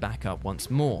experience back up once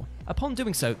more. Upon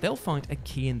doing so, they'll find a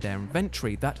key in their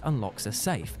inventory that unlocks a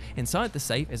safe. Inside the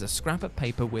safe is a scrap of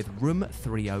paper with Room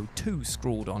 302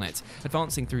 scrawled on it.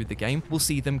 Advancing through the game, we'll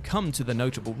see them come to the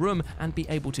notable room and be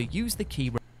able to use the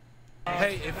key.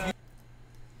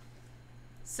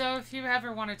 So if you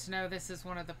ever wanted to know, this is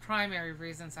one of the primary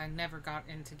reasons I never got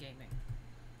into gaming.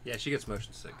 Yeah, she gets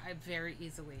motion sick. Very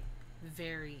easily.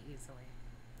 Very easily.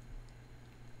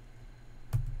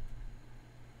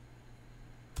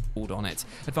 On it.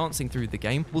 Advancing through the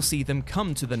game, we'll see them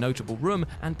come to the notable room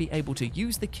and be able to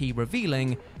use the key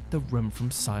revealing the room from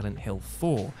Silent Hill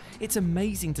 4. It's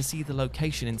amazing to see the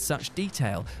location in such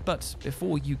detail, but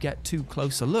before you get too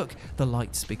close a look, the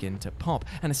lights begin to pop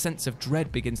and a sense of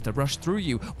dread begins to rush through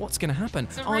you. What's going to happen?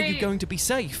 Are you going to be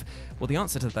safe? Well, the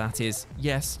answer to that is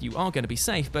yes, you are going to be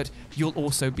safe, but you'll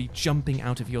also be jumping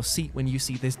out of your seat when you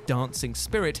see this dancing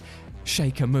spirit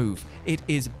shake a move. It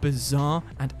is bizarre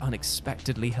and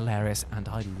unexpectedly hilarious, and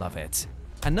I love it.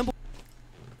 And number...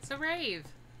 So rave.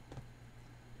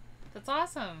 That's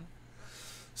awesome.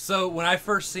 So when I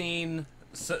first seen,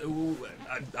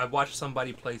 I watched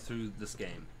somebody play through this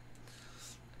game.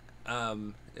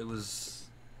 It was,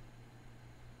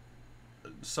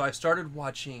 so I started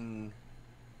watching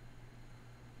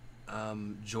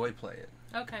Joy play it.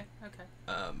 Okay.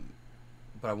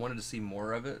 But I wanted to see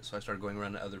more of it, so I started going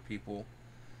around to other people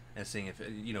and seeing if,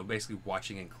 basically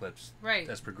watching in clips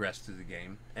as progressed through the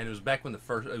game. And it was back when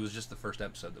it was just the first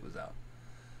episode that was out.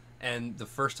 And the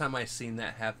first time I seen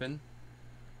that happen,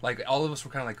 like, all of us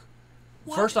were kind of like,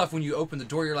 what? First off, when you open the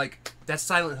door, you're like, that's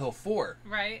Silent Hill 4.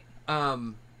 Right.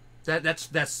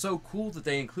 That's so cool that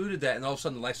they included that, and all of a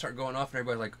sudden the lights start going off, and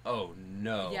everybody's like, oh,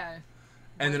 no. Yeah.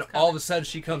 And then all of a sudden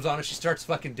she comes on and she starts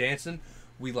fucking dancing.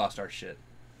 We lost our shit.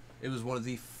 It was one of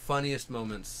the funniest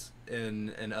moments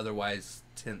in an otherwise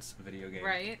tense video game.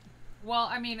 Right. Well,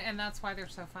 I mean, and that's why they're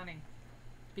so funny.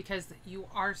 Because you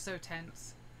are so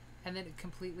tense, and then it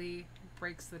completely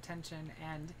breaks the tension,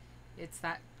 and it's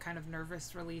that kind of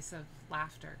nervous release of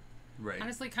laughter. Right.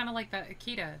 Honestly, kind of like that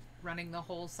Akita running the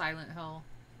whole Silent Hill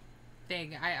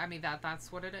thing. I mean,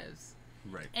 that's what it is.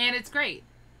 Right. And it's great.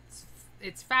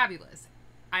 It's fabulous.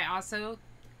 I also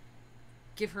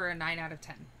give her a 9 out of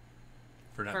 10.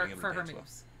 For not being able to her dance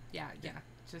moves. well. Yeah.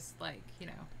 Just like, I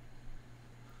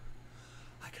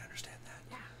can understand that.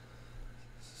 Yeah.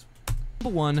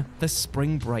 Number 1, the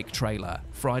Spring Break trailer,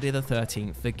 Friday the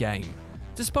 13th, the game.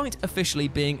 Despite officially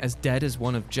being as dead as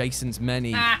one of Jason's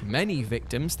many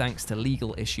victims, thanks to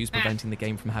legal issues preventing the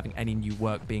game from having any new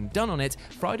work being done on it,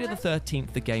 Friday the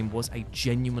 13th, the game was a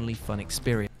genuinely fun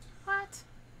experience. What?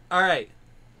 Alright.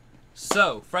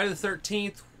 So, Friday the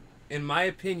 13th, in my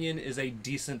opinion, is a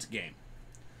decent game.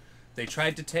 They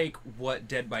tried to take what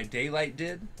Dead by Daylight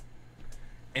did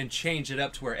and change it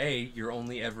up to where, you're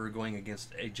only ever going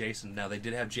against a Jason. Now, they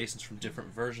did have Jasons from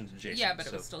different versions of Jason. Yeah, but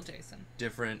it was still Jason.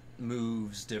 Different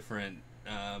moves, different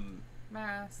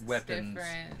masks, weapons.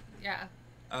 Different, yeah.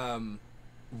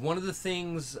 One of the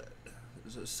things...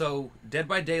 So, Dead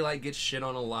by Daylight gets shit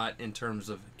on a lot in terms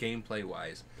of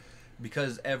gameplay-wise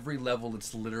because every level,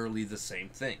 it's literally the same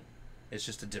thing. It's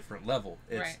just a different level.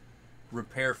 It's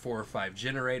repair 4 or 5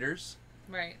 generators.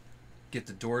 Right. Get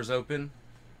the doors open.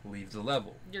 Leave the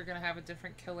level. You're going to have a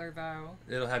different killer, though.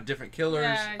 It'll have different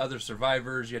killers, other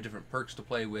survivors, you have different perks to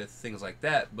play with, things like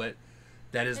that, but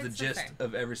that is the gist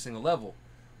of every single level.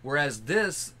 Whereas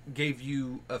this gave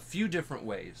you a few different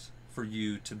ways for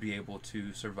you to be able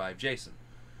to survive Jason.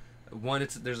 One,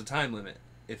 there's a time limit.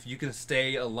 If you can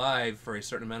stay alive for a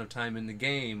certain amount of time in the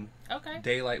game,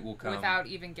 daylight will come. Without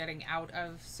even getting out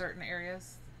of certain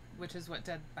areas, which is what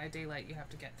Dead by Daylight, you have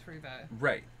to get through the...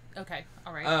 Right. Okay,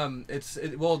 all right.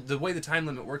 Well, the way the time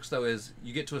limit works, though, is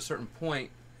you get to a certain point,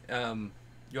 you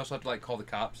also have to, call the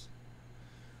cops.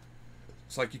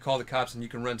 It's you call the cops and you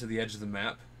can run to the edge of the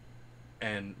map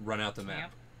and run out the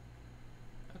map.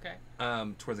 Okay.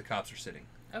 To where the cops are sitting.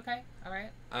 Okay. All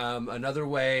right. Another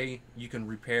way you can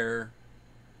repair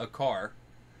a car,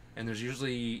 and there's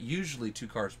usually 2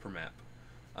 cars per map.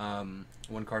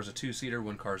 One car's a 2-seater,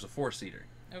 one car's a 4-seater.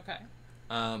 Okay.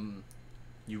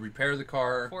 You repair the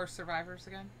car. 4 survivors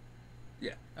again?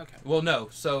 Yeah. Okay. Well, no.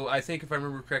 So I think if I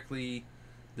remember correctly,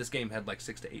 this game had like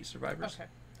 6 to 8 survivors. Okay.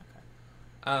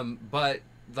 Okay. But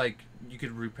like you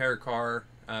could repair a car,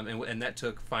 and that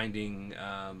took finding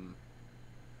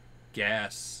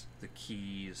gas, the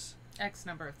keys, X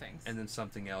number of things. and then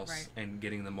something else, Right. and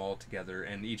getting them all together.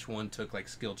 And each one took like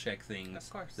skill check things Of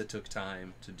course. that took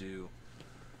time to do.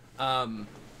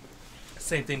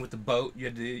 Same thing with the boat.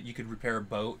 You could repair a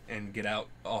boat and get out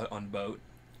on boat.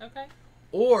 Okay.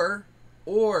 Or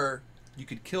you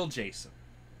could kill Jason.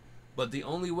 But the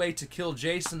only way to kill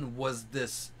Jason was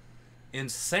this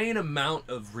insane amount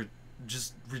of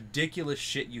just ridiculous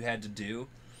shit you had to do.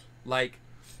 Like,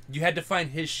 you had to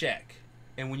find his shack.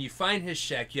 And when you find his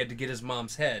shack, you had to get his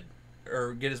mom's head.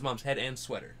 Or get his mom's head and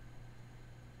sweater.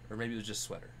 Or maybe it was just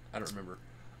sweater. I don't remember.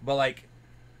 But, like,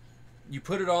 you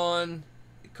put it on,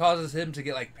 it causes him to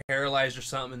get, like, paralyzed or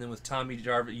something. And then with Tommy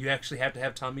Jarvis, you actually have to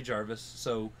have Tommy Jarvis.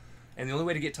 So, and the only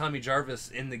way to get Tommy Jarvis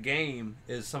in the game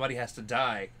is somebody has to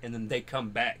die. And then they come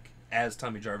back as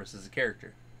Tommy Jarvis as a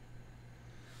character.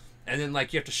 And then,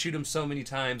 like, you have to shoot him so many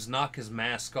times, knock his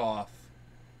mask off.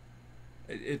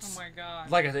 It's, oh my god.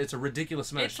 like I said, it's a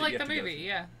ridiculous amount of It's shit like you the have to go movie, through.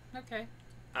 yeah. Okay.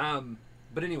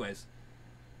 But anyways,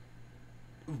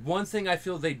 one thing I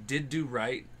feel they did do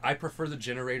right, I prefer the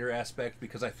generator aspect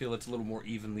because I feel it's a little more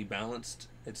evenly balanced.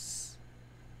 It's...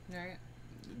 Right.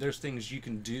 There's things you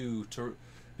can do to...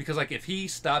 Because, like, if he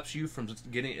stops you from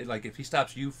getting... Like, if he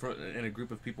stops you from, and a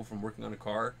group of people from working on a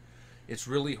car, it's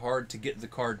really hard to get the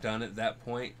car done at that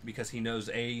point because he knows,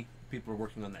 A, people are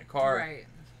working on that car.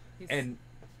 Right.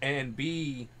 And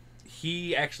B,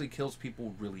 he actually kills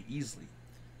people really easily.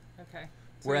 Okay.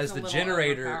 So Whereas he's a the little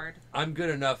generator, overpowered. I'm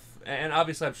good enough, and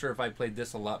obviously I'm sure if I played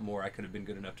this a lot more, I could have been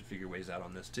good enough to figure ways out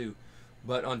on this too.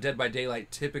 But on Dead by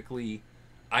Daylight, typically,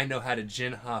 I know how to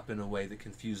gen hop in a way that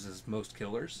confuses most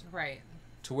killers. Right.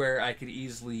 To where I could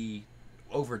easily,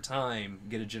 over time,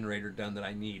 get a generator done that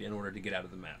I need in order to get out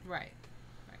of the map. Right.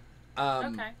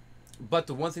 Okay. But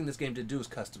the one thing this game did do is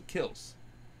custom kills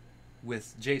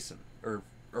with Jason, or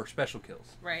special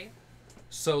kills. Right.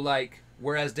 So, like,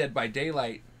 whereas Dead by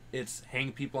Daylight, it's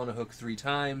hang people on a hook 3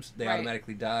 times, they Right.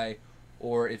 automatically die,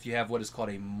 or if you have what is called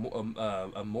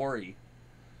a Mori,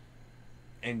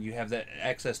 and you have that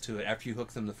access to it, after you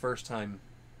hook them the first time,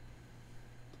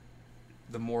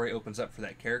 the Mori opens up for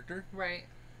that character. Right.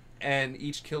 And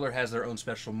each killer has their own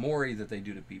special Mori that they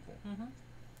do to people. Mm-hmm.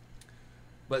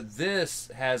 But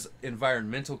this has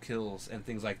environmental kills and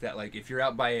things like that. Like, if you're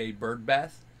out by a bird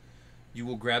bath, you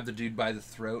will grab the dude by the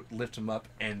throat, lift him up,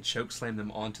 and choke slam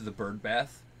them onto the bird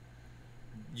bath.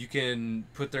 You can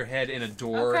put their head in a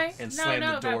door and slam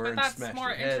the door and smash that's more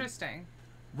their head. interesting.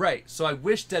 Right. So I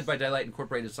wish Dead by Daylight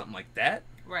incorporated something like that.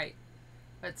 Right.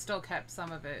 But still kept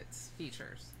some of its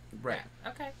features. Right. Yeah.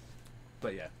 Okay.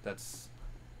 But yeah, that's...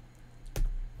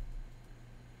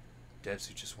 Devs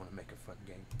who just want to make a fun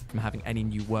game. From having any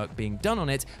new work being done on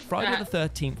it, Friday the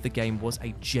 13th, the game was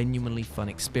a genuinely fun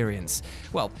experience.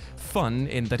 Well, fun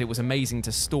in that it was amazing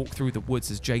to stalk through the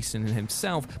woods as Jason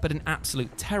himself, but an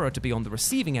absolute terror to be on the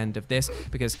receiving end of this,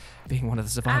 because being one of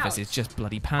the survivors is just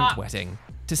bloody pant-wetting.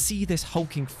 To see this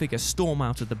hulking figure storm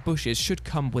out of the bushes should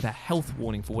come with a health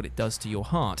warning for what it does to your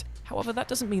heart. However, that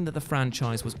doesn't mean that the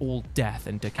franchise was all death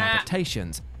and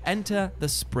decapitations. Enter the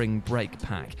Spring Break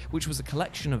Pack, which was a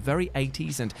collection of very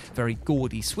 80s and very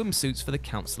gaudy swimsuits for the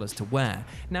counselors to wear.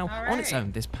 Now, on its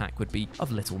own, this pack would be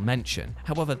of little mention.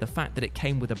 However, the fact that it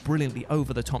came with a brilliantly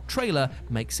over-the-top trailer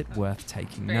makes it worth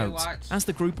taking note. As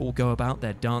the group all go about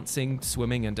their dancing,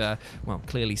 swimming, and, well,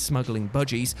 clearly smuggling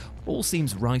budgies, all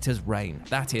seems right as rain.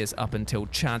 That is, up until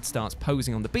Chad starts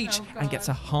posing on the beach and gets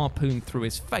a harpoon through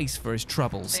his face for his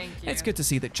troubles. It's good to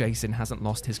see that Jason hasn't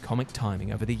lost his comic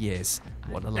timing over the years.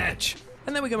 What a ledge.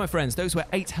 And there we go, my friends. Those were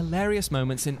 8 hilarious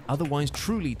moments in otherwise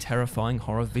truly terrifying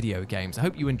horror video games. I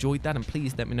hope you enjoyed that, and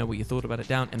please let me know what you thought about it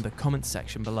down in the comments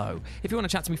section below. If you want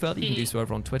to chat to me further, you can do so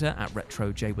over on Twitter at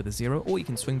RetroJ with a 0, or you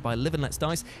can swing by Live and Let's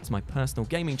Dice. It's my personal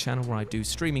gaming channel where I do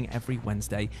streaming every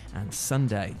Wednesday and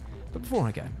Sunday. But before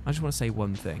I go, I just want to say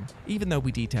one thing. Even though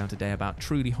we detailed today about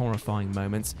truly horrifying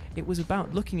moments, it was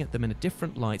about looking at them in a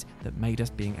different light that made us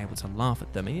being able to laugh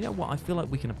at them. And you know what? I feel like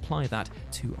we can apply that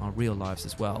to our real lives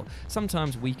as well.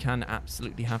 Sometimes we can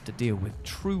absolutely have to deal with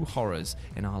true horrors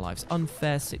in our lives,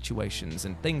 unfair situations,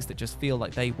 and things that just feel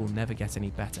like they will never get any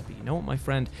better. But you know what, my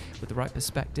friend? With the right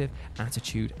perspective,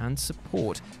 attitude, and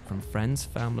support from friends,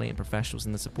 family, and professionals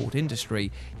in the support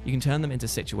industry, you can turn them into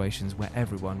situations where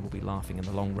everyone will be laughing in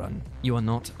the long run. You are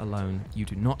not alone. You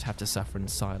do not have to suffer in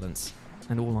silence.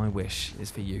 And all I wish is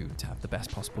for you to have the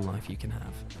best possible life you can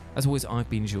have. As always, I've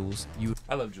been Jules.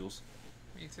 I love Jules.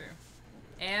 Me too.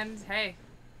 And hey,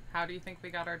 how do you think we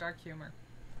got our dark humor?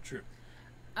 True.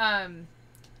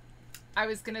 I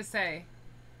was gonna say,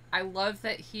 I love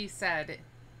that he said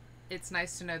it's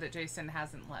nice to know that Jason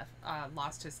hasn't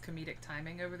lost his comedic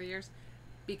timing over the years,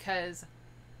 because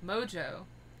Mojo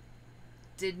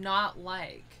did not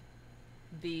like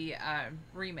the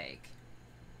remake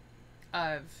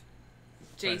of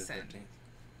Jason,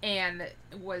 and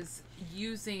was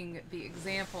using the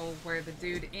example where the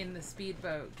dude in the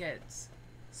speedboat gets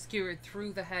skewered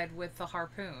through the head with the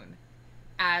harpoon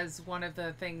as one of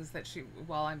the things that she,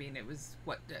 well, I mean, it was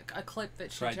a clip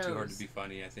that she tried chose. Too hard to be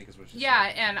funny, I think is what she yeah,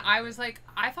 said. and I was like,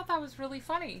 I thought that was really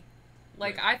funny.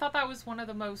 Like, right. I thought that was one of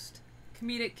the most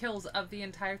comedic kills of the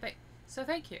entire thing. So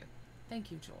thank you.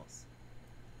 Thank you, Jules.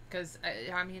 Because,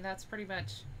 I mean, that's pretty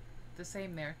much the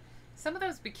same there. Some of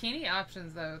those bikini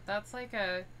options, though, that's like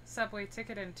a subway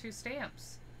ticket and 2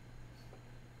 stamps.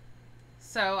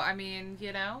 So, I mean,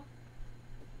 you know,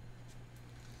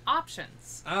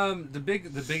 options. The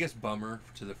biggest bummer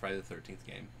to the Friday the 13th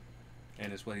game,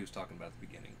 and it's what he was talking about at the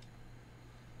beginning.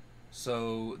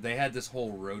 So they had this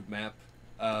whole roadmap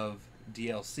of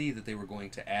DLC that they were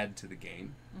going to add to the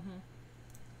game. Mm-hmm.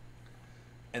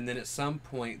 And then at some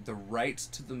point, the rights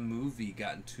to the movie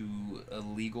got into a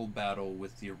legal battle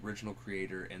with the original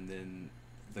creator, and then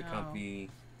the company.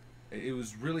 It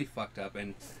was really fucked up,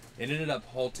 and it ended up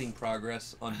halting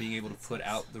progress on being able to put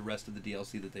out the rest of the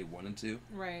DLC that they wanted to.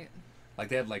 Right. Like,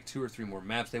 they had like 2 or 3 more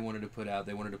maps they wanted to put out.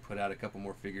 They wanted to put out a couple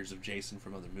more figures of Jason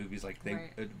from other movies. Like, they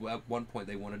at one point,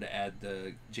 they wanted to add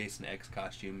the Jason X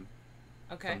costume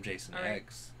from Jason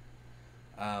X,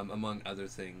 among other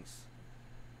things.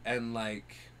 And,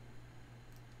 like,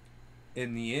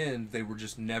 in the end, they were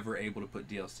just never able to put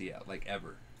DLC out, like,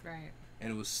 ever. Right.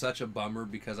 And it was such a bummer,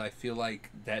 because I feel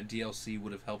like that DLC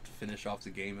would have helped finish off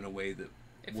the game in a way that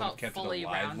would have kept it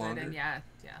alive longer. And yeah.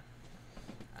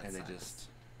 And they just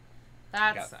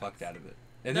got fucked out of it.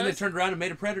 And then they turned around and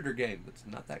made a Predator game. It's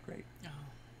not that great. Oh.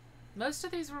 Most of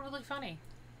these were really funny.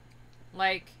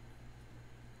 Like,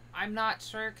 I'm not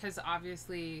sure, because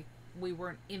obviously we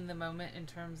weren't in the moment in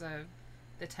terms of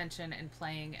the tension and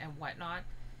playing and whatnot.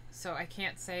 So I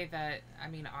can't say that, I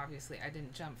mean, obviously I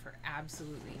didn't jump for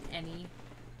absolutely any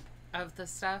of the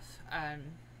stuff.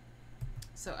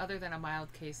 So other than a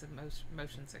mild case of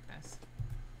motion sickness,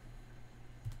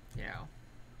 you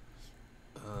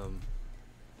know.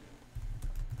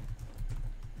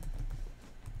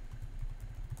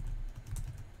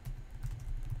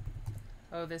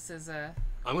 Oh, this is a...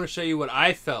 I'm going to show you what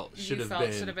I felt should have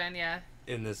been yeah.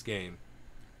 in this game.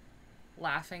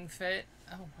 Laughing fit.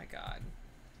 Oh my god.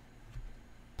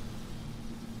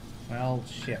 Well,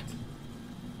 shit.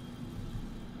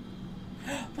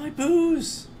 My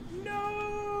booze!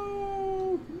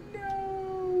 No!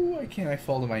 No! Why can't I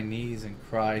fall to my knees and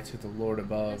cry to the Lord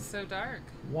above? It's so dark.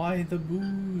 Why the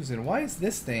booze? And why is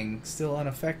this thing still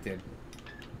unaffected?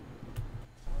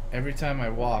 Every time I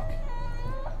walk...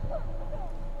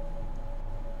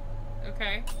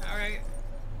 Okay, alright.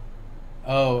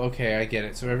 Oh, okay, I get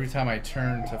it. So every time I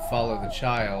turn to follow the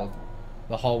child,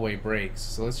 the hallway breaks.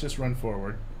 So let's just run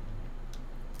forward.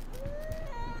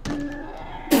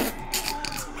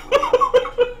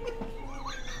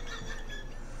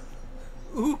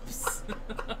 Oops.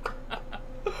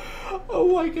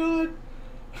 Oh my god.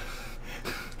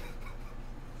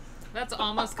 That's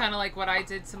almost kind of like what I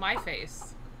did to my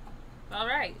face.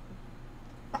 Alright.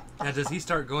 Now, does he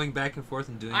start going back and forth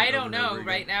and doing it I don't over and know. over again?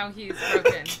 Right now he's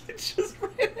broken. It just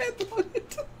ran headlong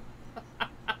into...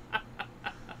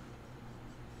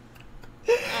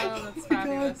 Oh, that's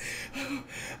fabulous.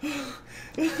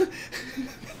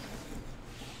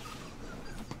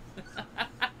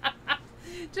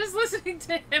 Just listening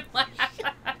to him laugh.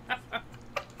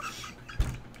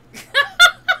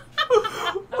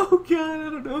 Oh god, I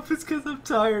don't know if it's because I'm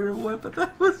tired or what, but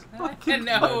that was fucking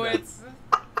No, funny. it's...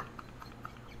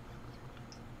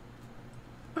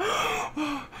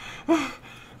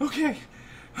 Okay.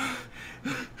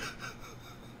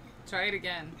 Try it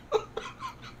again.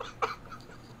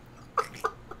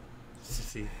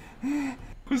 see.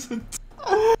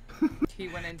 He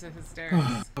went into hysterics.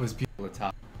 That was beautiful at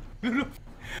top.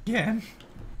 Again.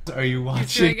 So are you watching?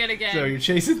 He's doing it again. So you're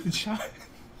chasing the child.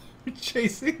 You're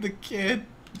chasing the kid.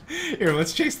 Here,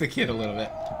 let's chase the kid a little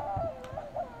bit.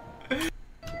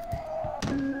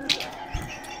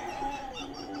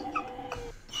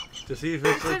 To see if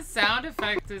it's The sound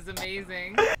effect is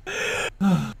amazing.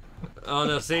 Oh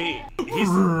no, see,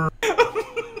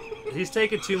 he's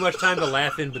taking too much time to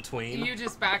laugh in between. You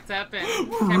just backed up and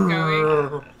kept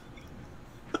going.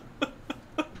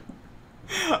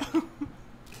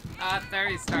 There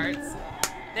he starts.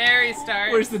 There he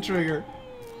starts. Where's the trigger?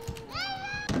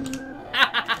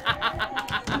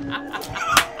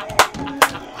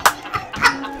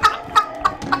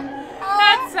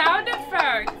 That sound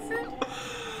effect.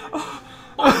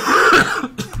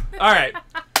 Alright,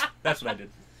 that's what I did.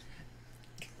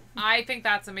 I think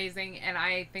that's amazing, and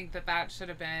I think that that should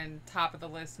have been top of the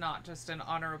list, not just an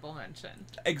honorable mention.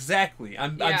 Exactly.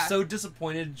 I'm Yeah. so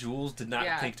disappointed Jules did not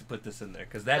Yeah. think to put this in there,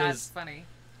 because That's funny.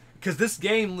 because this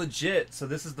game legit. So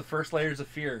this is the first Layers of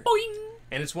Fear, Boing!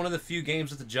 and it's one of the few games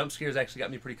that the jump scares actually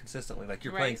got me pretty consistently. Like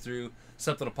you're playing Right. through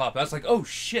something to pop. I was like, oh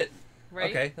shit. Right?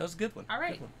 Okay, that was a good one. All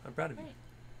right. Good one. I'm proud of you. Right.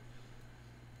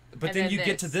 But And then then you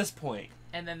get to this. this point,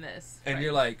 And then this. and right.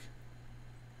 you're like,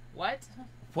 What?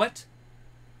 what?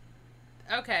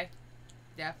 Okay.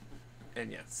 Yeah.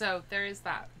 And yeah. So there is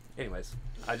that. Anyways,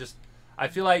 I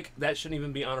feel like that shouldn't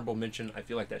even be honorable mention. I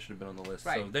feel like that should have been on the list. So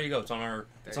Right. there you go. It's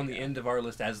on the end of our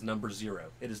list as number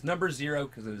 0. It is number 0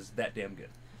 because it is that damn good.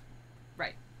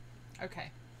 Right.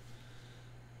 Okay.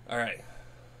 All right.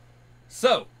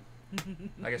 So,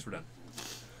 I guess we're done.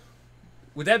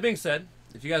 With that being said,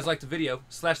 if you guys liked the video,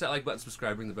 slash that like button,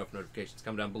 subscribe, ring the bell for notifications.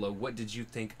 Comment down below. What did you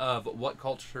think of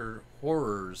Whatculture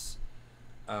Horror's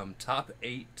top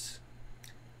 8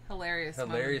 Hilarious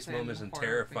moments and horror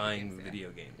terrifying games, video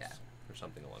games? Yeah. Or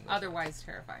something along those Otherwise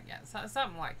terrifying, yeah.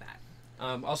 Something like that.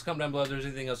 lines. Also, comment down below if there's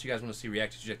anything else you guys want to see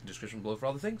reacted to. Check the description below for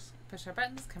all the things. Push our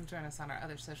buttons. Come join us on our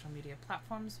other social media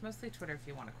platforms, mostly Twitter if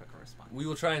you want a quicker response. We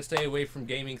will try and stay away from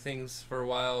gaming things for a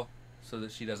while so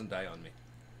that she doesn't die on me.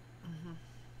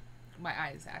 My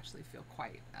eyes actually feel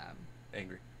quite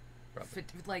Angry. Probably.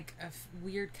 like a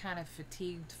weird kind of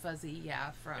fatigued, fuzzy,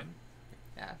 from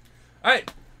yeah. Alright,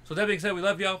 so with that being said, we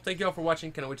love y'all. Thank y'all for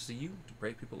watching. Cannot wait to see you to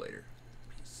break people later.